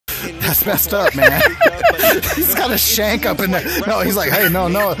That's messed up, man. He's got a shank up in there. No, he's like, hey, no,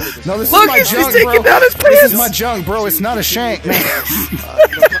 this is Look, my he's junk, taking bro. down his This is pants. my junk, bro. It's not a shank, man.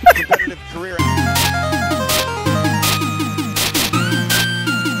 Competitive career.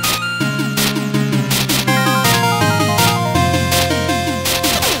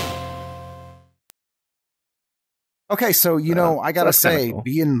 Okay, so I gotta that's kinda say, cool.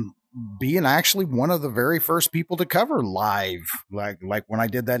 being actually one of the very first people to cover live, like when I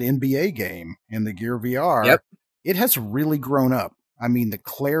did that NBA game in the Gear VR, Yep. it has really grown up. I mean, the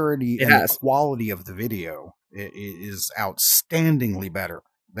clarity It and has. the quality of the video is outstandingly better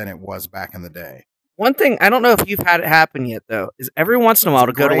than it was back in the day. One thing, I don't know if you've had it happen yet, though, is every once in a while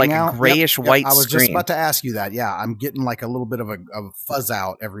to go to like Graying a out? grayish Yep, white I was screen. just about to ask you that. Yeah, I'm getting like a little bit of a fuzz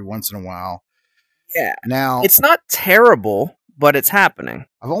out every once in a while. Yeah. Now, It's not terrible, but it's happening.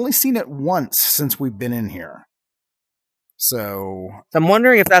 I've only seen it once since we've been in here. So I'm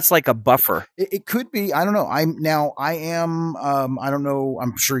wondering if that's like a buffer. it could be. I don't know. I am. I don't know.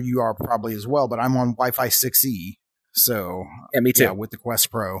 I'm sure you are probably as well, but I'm on Wi-Fi 6E. So Yeah, me too. yeah, with the Quest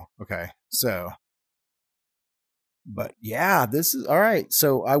Pro. Okay. So, but yeah, this is all right.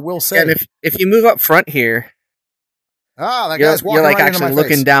 So I will say, And if you move up front here, that you're, guy's walking you're like right into actually my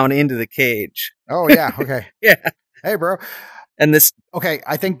looking face. down into the cage. Oh yeah. Okay. Yeah. Hey, bro. And this, Okay,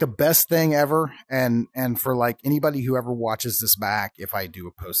 I think the best thing ever, and for like anybody who ever watches this back, if I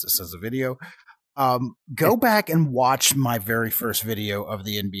do post this as a video, go back and watch my very first video of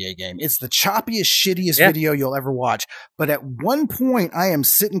the NBA game. It's the choppiest, shittiest video you'll ever watch. But at one point, I am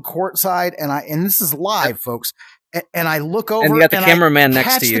sitting courtside, and this is live, folks. And I look over, and you got the cameraman next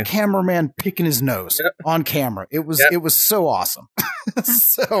catch to you. the cameraman picking his nose on camera. It was so awesome.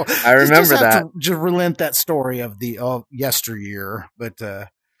 So I remember just have that. to just relent that story of the yesteryear, but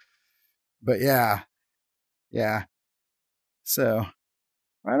yeah. So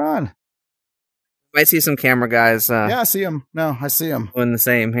right on. Might see some camera guys. Yeah, I see him. No, I see him. Doing the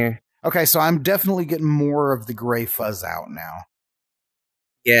same here. Okay, so I'm definitely getting more of the gray fuzz out now.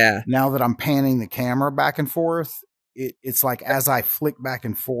 Yeah. Now that I'm panning the camera back and forth, it's like as I flick back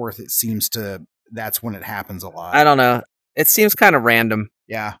and forth, it seems that's when it happens a lot. I don't know. It seems kind of random.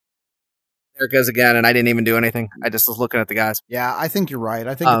 Yeah. There it goes again, and I didn't even do anything. I just was looking at the guys. Yeah, I think you're right.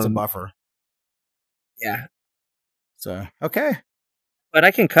 I think it's a buffer. Yeah. So, okay. But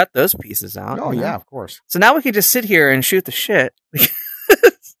I can cut those pieces out. Oh, yeah, of course. So now we can just sit here and shoot the shit.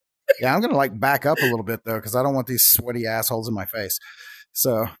 Yeah, I'm going to like back up a little bit, though, because I don't want these sweaty assholes in my face.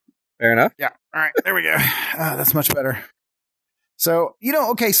 So, fair enough. Yeah. All right. There we go. That's much better. So,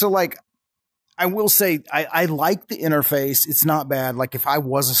 okay. So, like, I will say I like the interface. It's not bad. Like, if I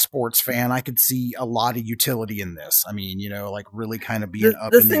was a sports fan, I could see a lot of utility in this. I mean, like really kind of being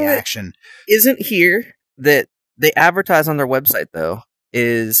up in the action. Isn't here that they advertise on their website, though,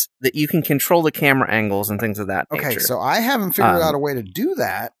 is that you can control the camera angles and things of that nature. Okay. So, I haven't figured out a way to do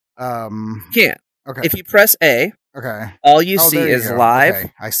that. You can't. Okay. If you press A, okay, all you see is live.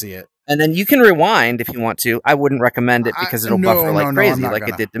 Okay, I see it. And then you can rewind if you want to. I wouldn't recommend it because it'll buffer like crazy, like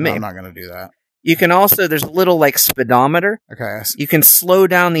it did to me. I'm not going to do that. You can also, there's a little like speedometer. Okay. You can slow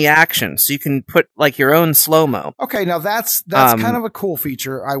down the action, so you can put like your own slow-mo. Okay, now that's kind of a cool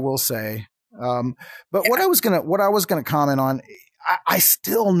feature, I will say. But what I was gonna comment on, I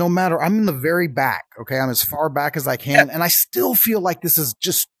still, no matter, I'm in the very back. Okay, I'm as far back as I can, and I still feel like this is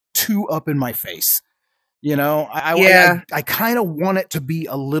just too up in my face. I kind of want it to be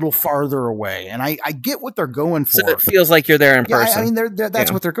a little farther away, and I get what they're going for. So it feels like you're there in person. I mean,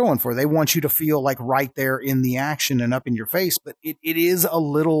 that's what they're going for. They want you to feel like right there in the action and up in your face, but it is a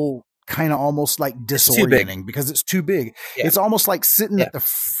little kind of almost like disorienting because it's too big. Yeah. It's almost like sitting at the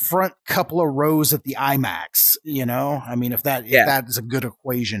front couple of rows at the IMAX, I mean, if that is a good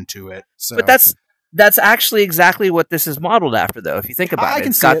equation to it. So, but that's actually exactly what this is modeled after, though. If you think about it,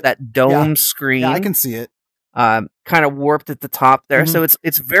 it's got that dome screen. Yeah, I can see it. Kind of warped at the top there, so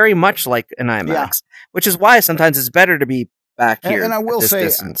it's very much like an IMAX, which is why sometimes it's better to be back here. And I will say,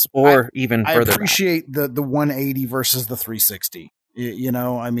 distance, or even further. I appreciate the 180 versus the 360.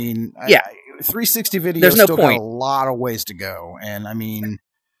 I mean, 360 video there's no still point. Got a lot of ways to go, and I mean,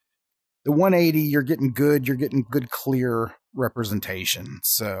 the 180 you're getting good clear representation.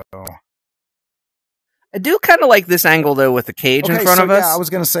 So. I do kind of like this angle, though, with the cage in front of us. Yeah, I was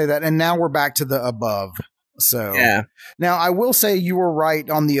going to say that. And now we're back to the above. So, now I will say you were right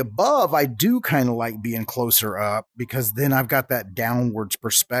on the above. I do kind of like being closer up because then I've got that downwards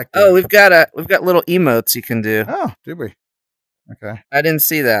perspective. Oh, we've got little emotes you can do. Oh, do we? Okay. I didn't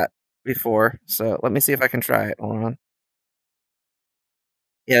see that before. So let me see if I can try it. Hold on.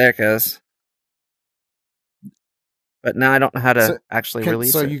 Yeah, there it goes. but now I don't know how to actually release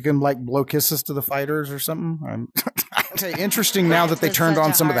it. So you can like blow kisses to the fighters or something? Interesting now that they turned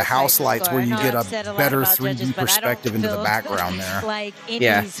on some of the house lights where you get a better 3D perspective into the background there.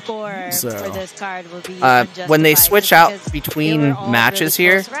 Yeah. So when they switch out between matches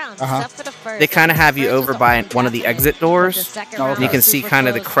here, they kind of have you over by one of the exit doors. You can see kind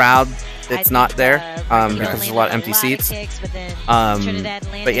of the crowd that's not there because there's a lot of empty seats.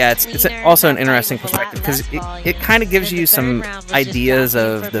 But yeah, it's also an interesting perspective because it kind of gives you some ideas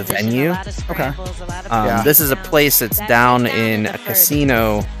of the venue. Okay. This is a place that's down in a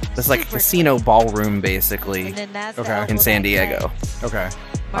casino. It's like a casino ballroom, basically, in San Diego. Okay.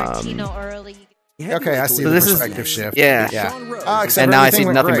 Yeah, okay, I see the perspective shift. Yeah. And now I see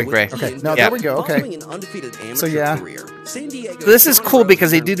nothing but gray. Okay, no, there we go. Okay. So yeah. So this is cool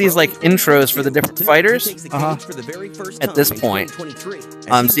because they do these like intros for the different fighters at this point.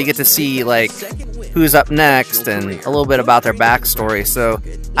 So you get to see like who's up next and a little bit about their backstory. So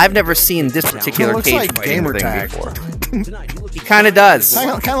I've never seen this particular cage like fighting gamer thing tag. before. He kind of does. Kind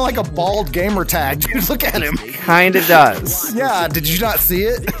of like a bald gamer tag, dude. Look at him. Kind of does. Yeah. Did you not see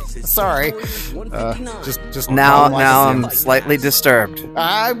it? Sorry. Just now I'm slightly disturbed.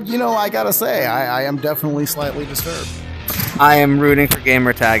 I gotta say, I am definitely slightly disturbed. I am rooting for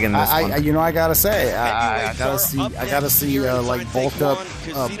gamer tag in this one. I gotta say, I gotta see like bulked up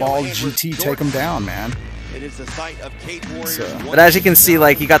bald GT take him down, man. It is the site of Cage Warriors. But as you can see,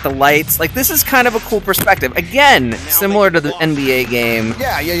 like you got the lights. Like this is kind of a cool perspective. Again, similar to the NBA game,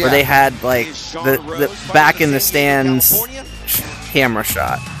 where they had like the back in the stands camera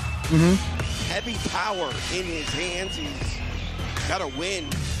shot. Heavy power in his hands. He's got a win in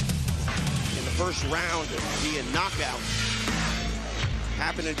the first round via knockout.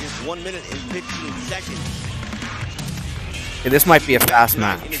 Happened in just 1 minute and 15 seconds. Yeah, this might be a fast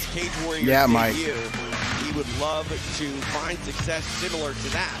match. In his Cage Warriors Yeah, it might. debut, he would love to find success similar to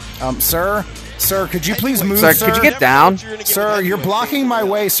that. Sir, could you please move, Sir, could you get down? Sir, you're blocking my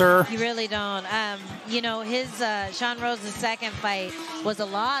way, sir. You really don't. His Sean Rose's second fight was a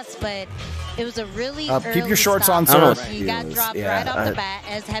loss, but it was a really keep your shorts stop. on, sir. He got dropped right off the bat,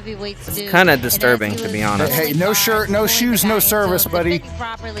 as heavyweights do. Kind of disturbing, to be honest. Hey, no shirt, no shoes, no service, buddy.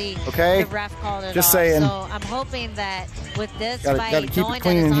 Properly, okay? The ref called it Just off. saying. So I'm hoping that with this Gotta fight, keep it knowing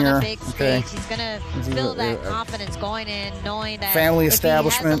clean that it's in on here. a big Okay. stage, he's going to feel that confidence going in, knowing that Family if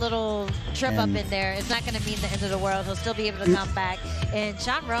establishment. he has a little trip up in there, it's not going to mean the end of the world. He'll still be able to come back. And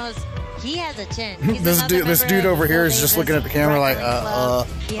Sean Rose, he has a chin. This dude over here is just looking at the camera like,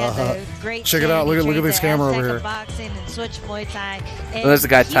 check it out. Look at this camera over here. Well, there's the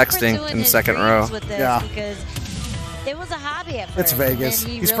guy texting in the second row. Yeah. Because it was a hobby at first. It's Vegas.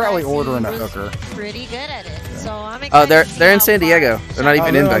 And He's probably realized ordering he a was hooker. pretty good at it. So I'm Oh, excited to see they're in how San Diego. far They're not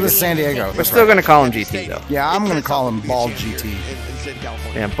even in This Vegas. is San Diego. We're That's still right. going to call him GT, though. Yeah, I'm going to call him Bald GT.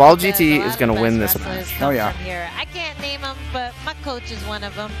 Yeah, Ball GT is going to win this match. Oh, yeah. I can't name them, but my coach is one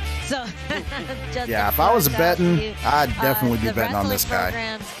of them. So, Yeah, if I was betting, I'd definitely be betting on this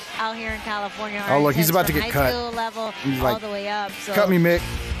guy. Out here in California. Oh, look, he's about to from get high cut. school level He's all like, the way up. So cut me, Mick.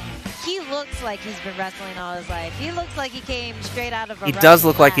 he looks like he's been wrestling all his life. He looks like he came straight out of a He does wrestling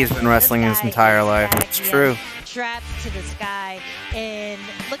look like lab. he's been wrestling his This guy entire is life. back. It's He has true. Trapped to the sky, and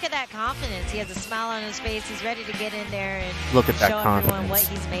look at that confidence. He has a smile on his face. He's ready to get in there and Look at that show everyone confidence. what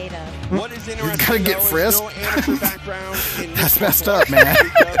he's made of. What is interesting, gotta get though, is frisked. no amateur background in That's this messed sport. up, man.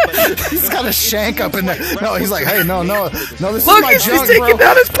 But He's got a shank up in there. No, he's like, hey, no, this Look, is my he's junk, taking bro.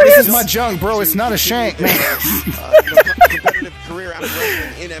 down his This pants. is my junk, bro. It's not a shank, man. competitive career out of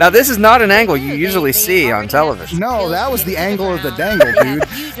wrestling in Now, this is not an angle you usually see on television. No, that was the angle of the dangle, dude.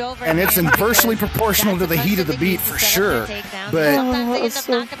 And it's inversely proportional to the heat of the beat for sure. But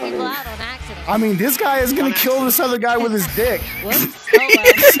I mean, this guy is gonna kill this other guy with his dick.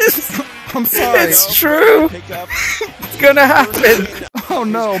 I'm sorry. It's true. It's gonna happen. Oh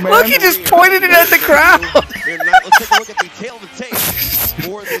no, man. Look, he just pointed it at the crowd. Let's take a look at the tail of the tape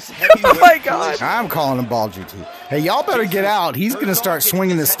for this heavyweight. Oh my God. I'm calling him Ball GT. Hey, y'all better get out. He's gonna start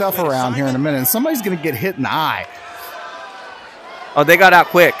swinging this stuff around here in a minute, and somebody's gonna get hit in the eye. Oh, they got out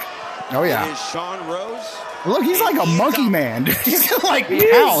quick. Oh It yeah. is Sean Rose. Look, he's like a monkey man, dude. He's gonna like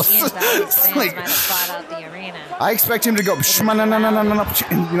pounce. It's Like, out the arena. I expect him to go, and,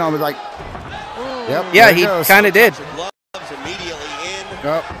 you know, like, yep. Yeah, there he goes. kind of did. Gloves immediately in.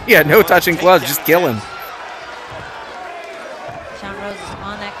 Yep. Yeah, no touching gloves, just kill him. Sean Rose is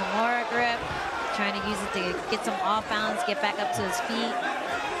on that Kimura grip, trying to use it to get some off balance, get back up to his feet.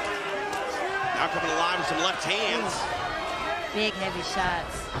 Now coming alive with some left hands. Big heavy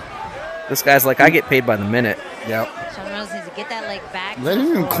shots. This guy's like, I get paid by the minute. Yep. Sean Rose needs to get that leg back. They didn't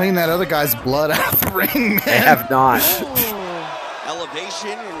even clean that other guy's blood out of the ring, man. They have not.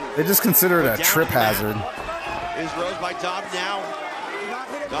 Elevation. And they just consider it a trip hazard. Is Rose by Dobby now.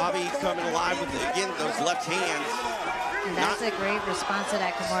 Dobby coming alive with, again, those left hands. And that's a great response to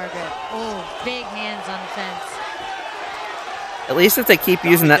that Kimura grip. Oh, big hands on the fence. At least if they keep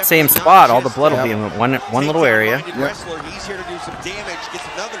using that same spot, all the blood will be in one little area. Wrestler, he's here to do some damage. Gets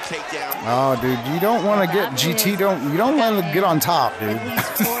another takedown. Oh, dude, you don't want to get GT. You don't want to get on top, dude. At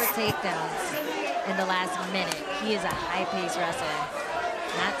least 4 takedowns in the last minute. He is a high-paced wrestler,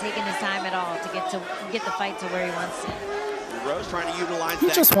 not taking his time at all to get the fight to where he wants it. Rose trying to utilize. He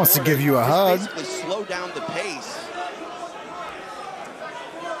just wants to give you a hug. Basically, slow down the pace.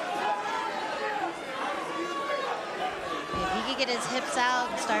 Get his hips out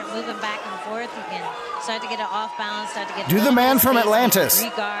and start moving back and forth. You can start to get it off balance, start to get do the man from Atlantis.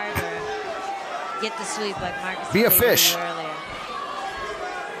 Regard or get the sweep like Marcus. Be a fish. Earlier.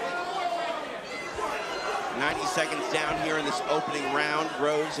 90 seconds down here in this opening round.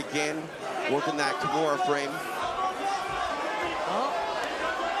 Rose again working that Kimura frame. Oh.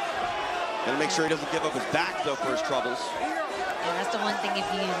 Gotta make sure he doesn't give up his back though for his troubles. Yeah, that's the one thing. If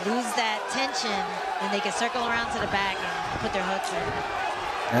you lose that tension, then they can circle around to the back and put their hooks in.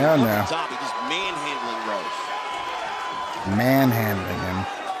 Hell no. Dobby just manhandling Rose. Manhandling him.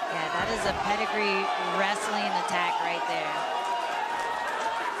 Yeah, that is a pedigree wrestling attack right there.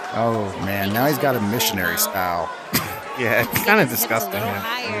 Oh man, now he's got a missionary style. Yeah, it's kind of disgusting. A little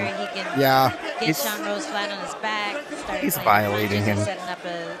higher, he can get Sean Rose flat on his back. He's violating him. Setting up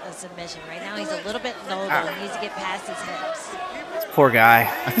a submission. Right now, he's a little bit low. He needs to get past his hips. Poor guy.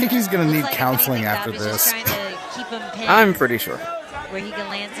 I think he's going to need counseling after this. Trying to keep him pinned, I'm pretty sure. Where he can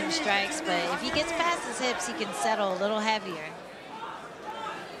land some strikes, but if he gets past his hips, he can settle a little heavier.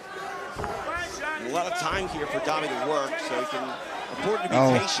 A lot of time here for Dobby to work, so he can afford to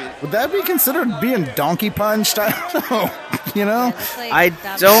be patient. Would that be considered being donkey punched? I don't know. You know? Like I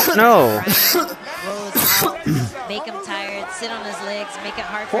don't know. Make him tired, sit on his legs, make it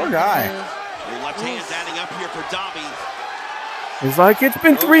hard Poor for him guy. to move. The left hand's adding up here for Dobby. He's like, it's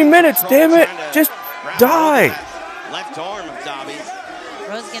been 3 minutes, damn it. Just die. Left arm of Dobby.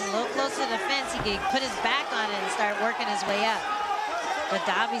 Rose getting a little closer to the fence. He can put his back on it and start working his way up. But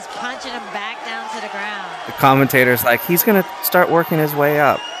Dobby's punching him back down to the ground. The commentator's like, he's going to start working his way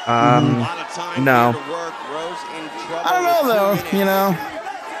up. A lot of time no. to work. Rose in trouble. I don't know, though. You know?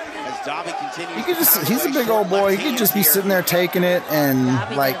 As Dobby continues, he could just—he's a big old boy. He could just be sitting there taking it and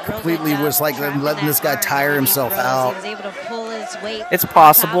like completely was like letting this guy tire himself out. It's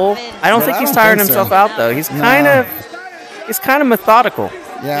possible. I don't think he's tiring himself out though. He's kind of methodical.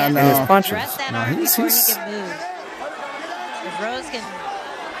 Yeah, in his punches. No, he's If Rose can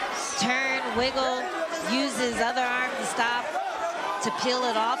turn, wiggle, use his other arm to stop, to peel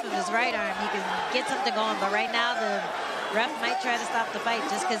it off of his right arm, he can get something going. But right now, the ref might try to stop the fight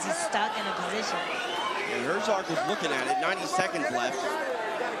just because he's stuck in a position. And Herzog was looking at it. 90 seconds left.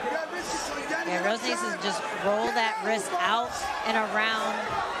 Yeah, Rose needs to just roll that wrist out and around.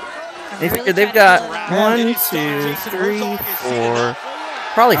 They've got 1, 2, 3, 4,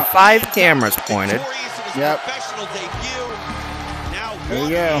 probably 5 cameras pointed. Yep. There you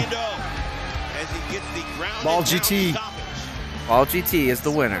go. Ball GT. Ball GT is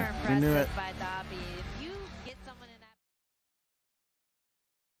the winner. You knew it.